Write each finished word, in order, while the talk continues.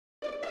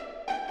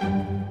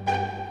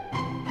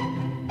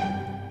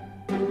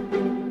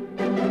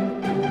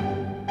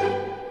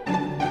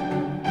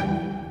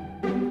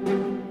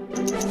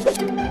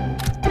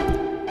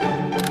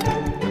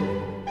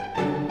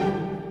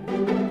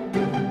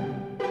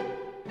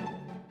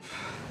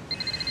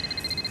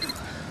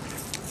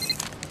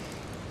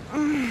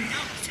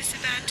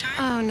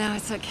Oh, no,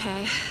 it's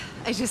okay.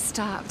 I just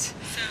stopped.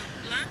 So,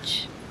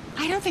 lunch?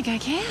 I don't think I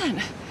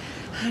can.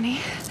 Honey,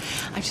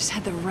 I've just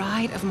had the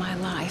ride of my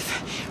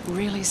life.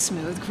 Really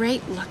smooth,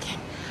 great looking,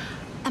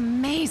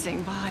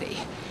 amazing body.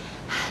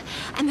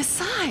 And the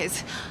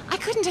size, I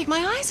couldn't take my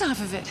eyes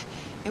off of it.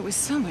 It was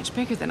so much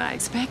bigger than I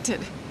expected.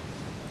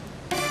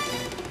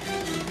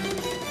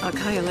 I'll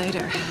call you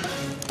later.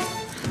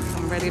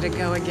 I'm ready to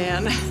go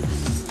again.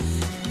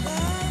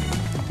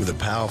 With a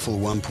powerful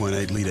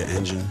 1.8-liter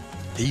engine,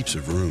 heaps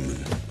of room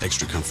and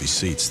extra comfy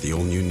seats, the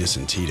all-new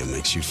Nissan Tita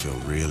makes you feel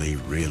really,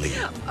 really...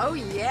 Oh,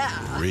 yeah.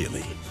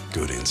 really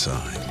good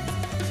inside.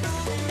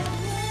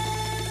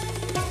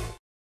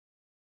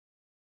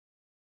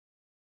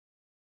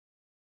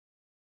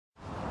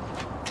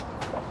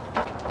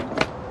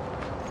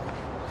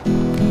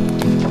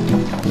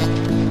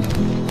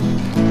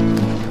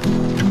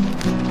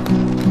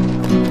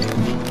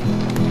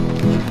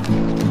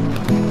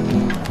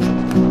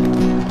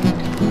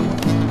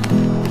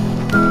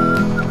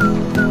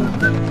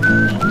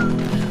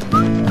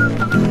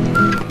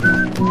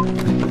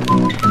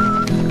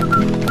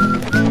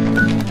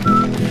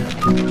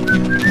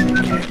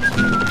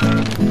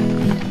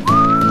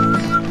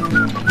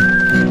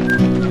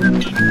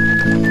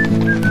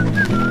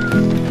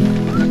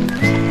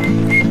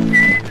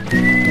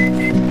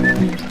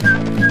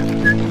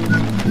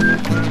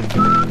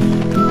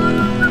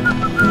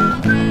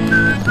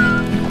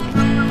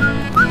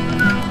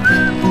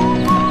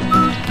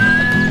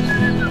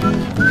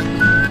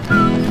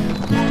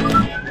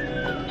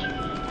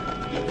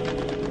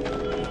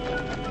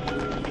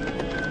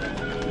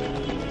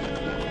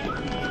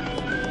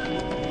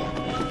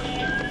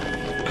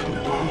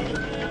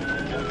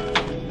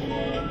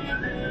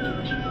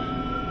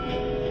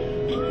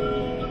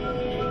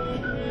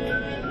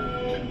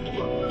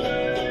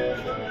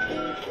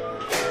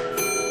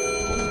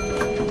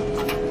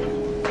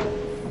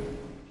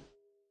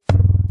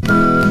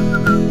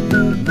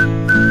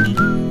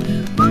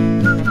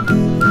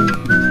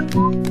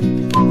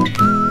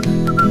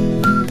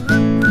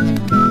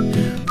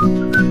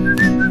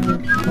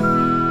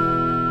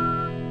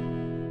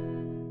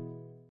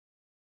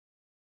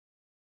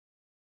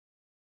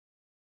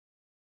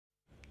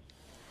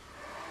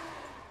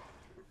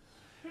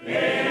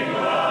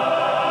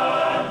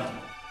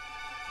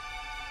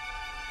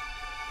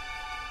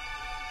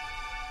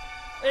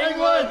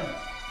 England!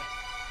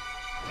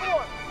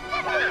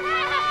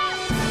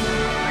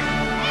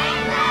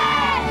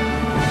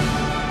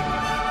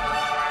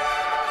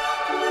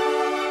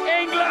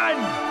 England!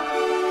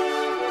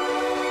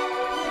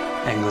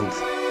 England.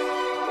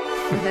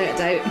 Without a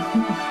doubt.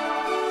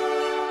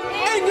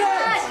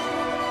 England!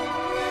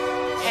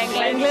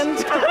 England.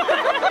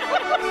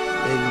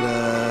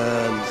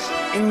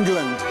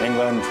 England.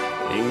 England.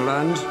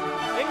 England.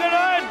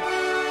 England!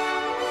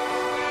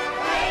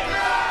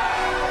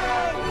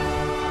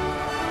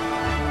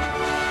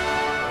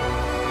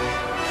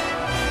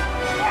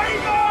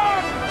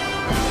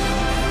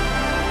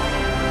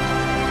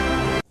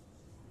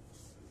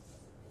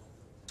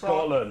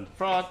 Scotland.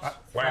 France.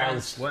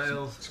 Wales.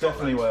 Wales.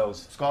 Definitely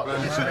Wales.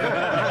 Scotland.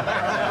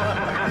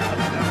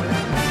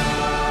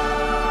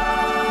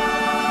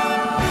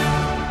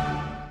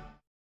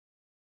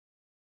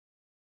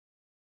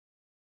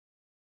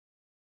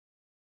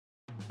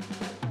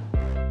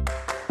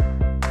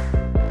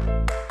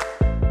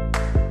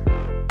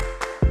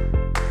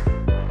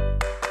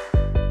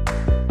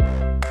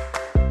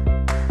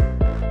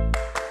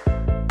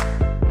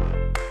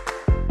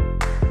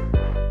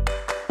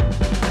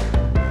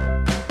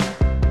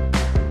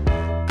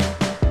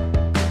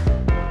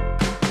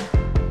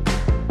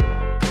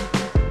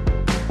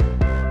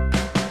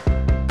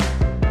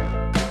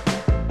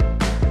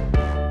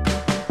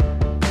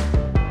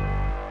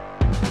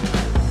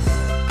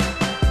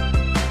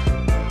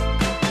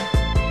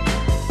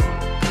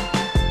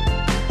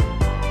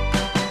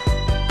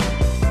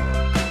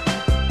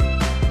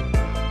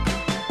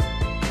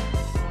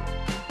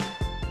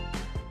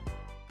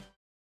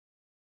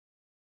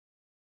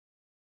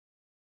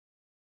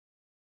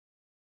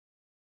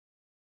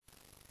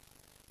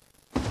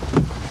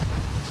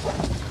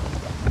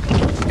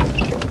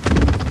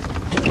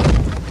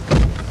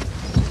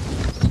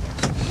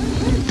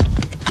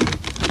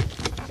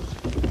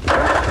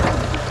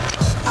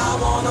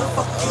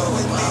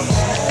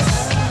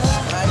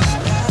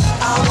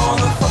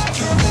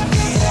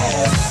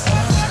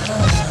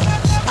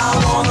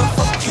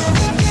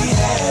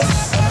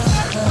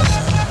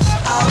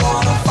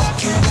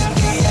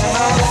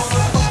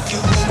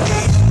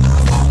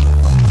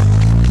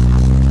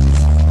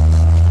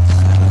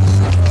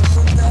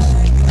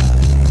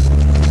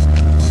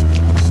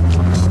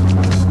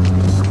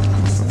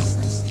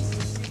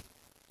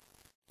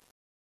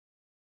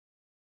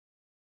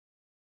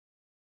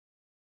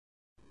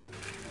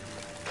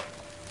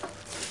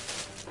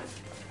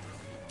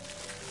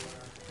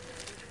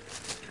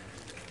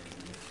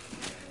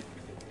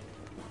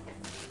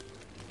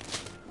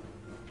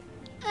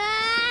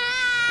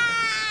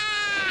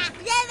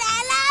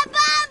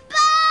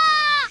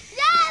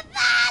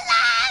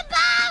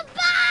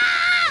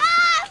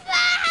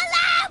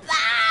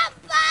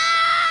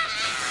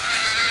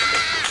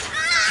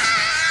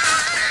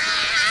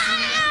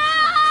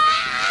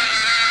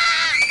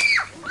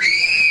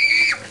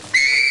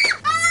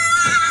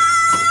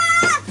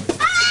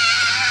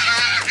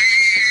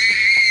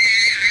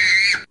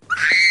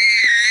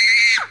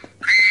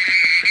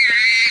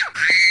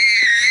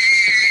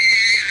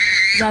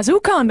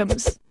 Zazu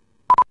condoms.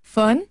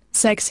 Fun,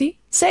 sexy,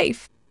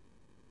 safe.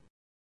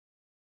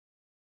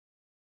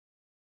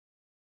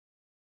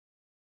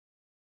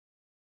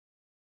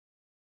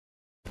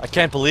 I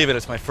can't believe it.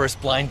 It's my first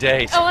blind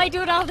date. Oh, I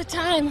do it all the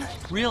time.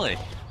 Really?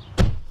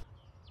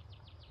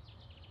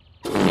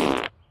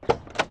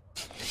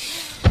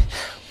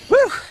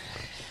 Woo!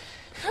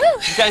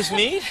 You guys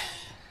meet?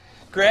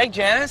 Greg,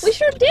 Janice? We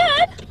sure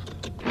did.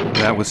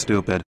 That was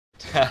stupid.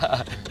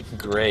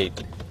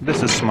 Great.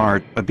 This is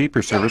Smart, a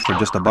beeper service for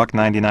just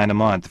 $1.99 a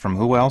month. From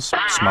who else?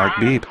 Smart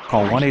Beep.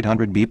 Call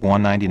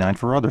 1-800-BEEP-199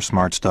 for other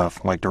smart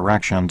stuff, like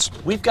directions.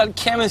 We've got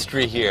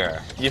chemistry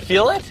here. You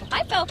feel it?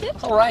 I felt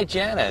it. All right,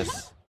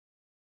 Janice.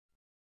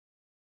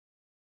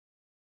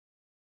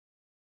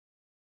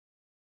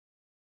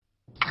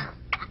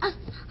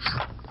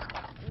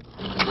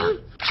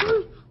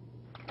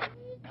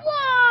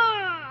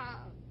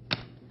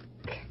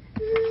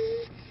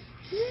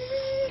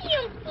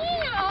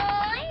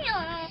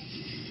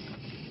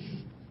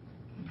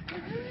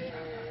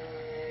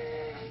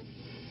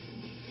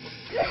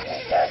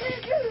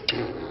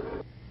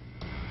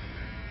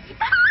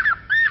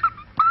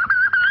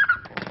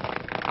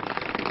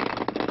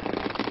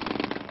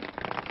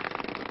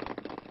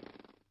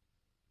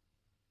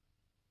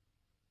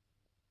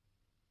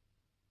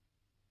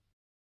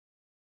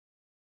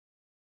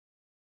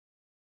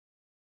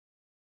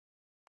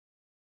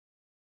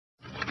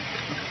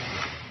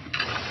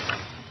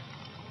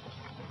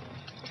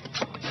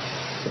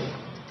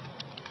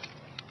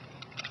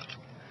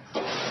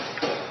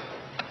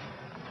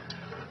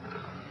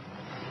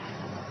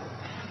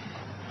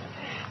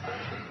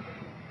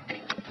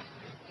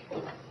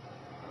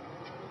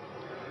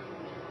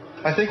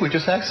 I think we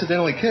just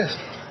accidentally kissed.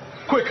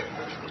 Quick,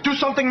 do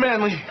something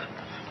manly.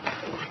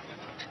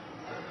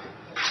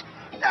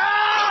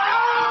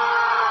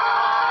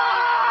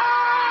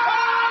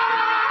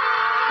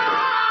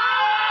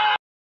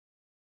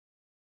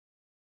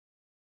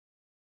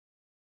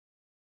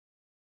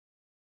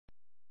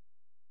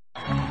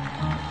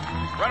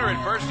 Runner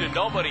at first and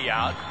nobody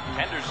out.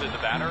 Henderson the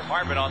batter.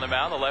 Hartman on the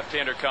mound. The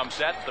left-hander comes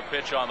set. The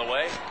pitch on the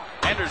way.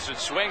 Henderson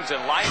swings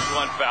and lines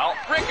one foul.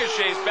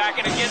 Ricochets back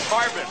and against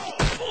Hartman.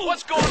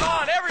 What's going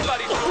on?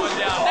 Everybody's going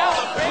down. Now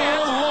the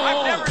fans.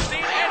 I've never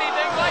seen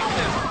anything like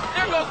this.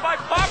 There goes my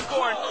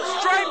popcorn.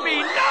 Stripey,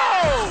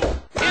 no!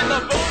 In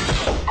the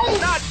booth.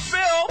 Not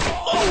Phil.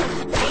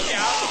 Look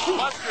out.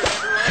 Mustard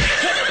everywhere.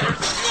 There's a good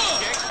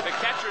kick. The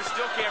catcher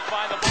still can't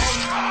find the ball.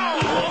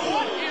 Oh,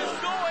 what is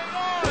going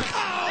on?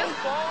 This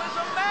ball is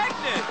a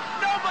magnet.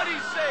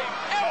 Nobody's safe.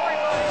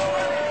 Everybody's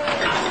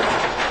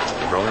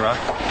running. Rolling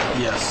Rock?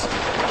 Yes.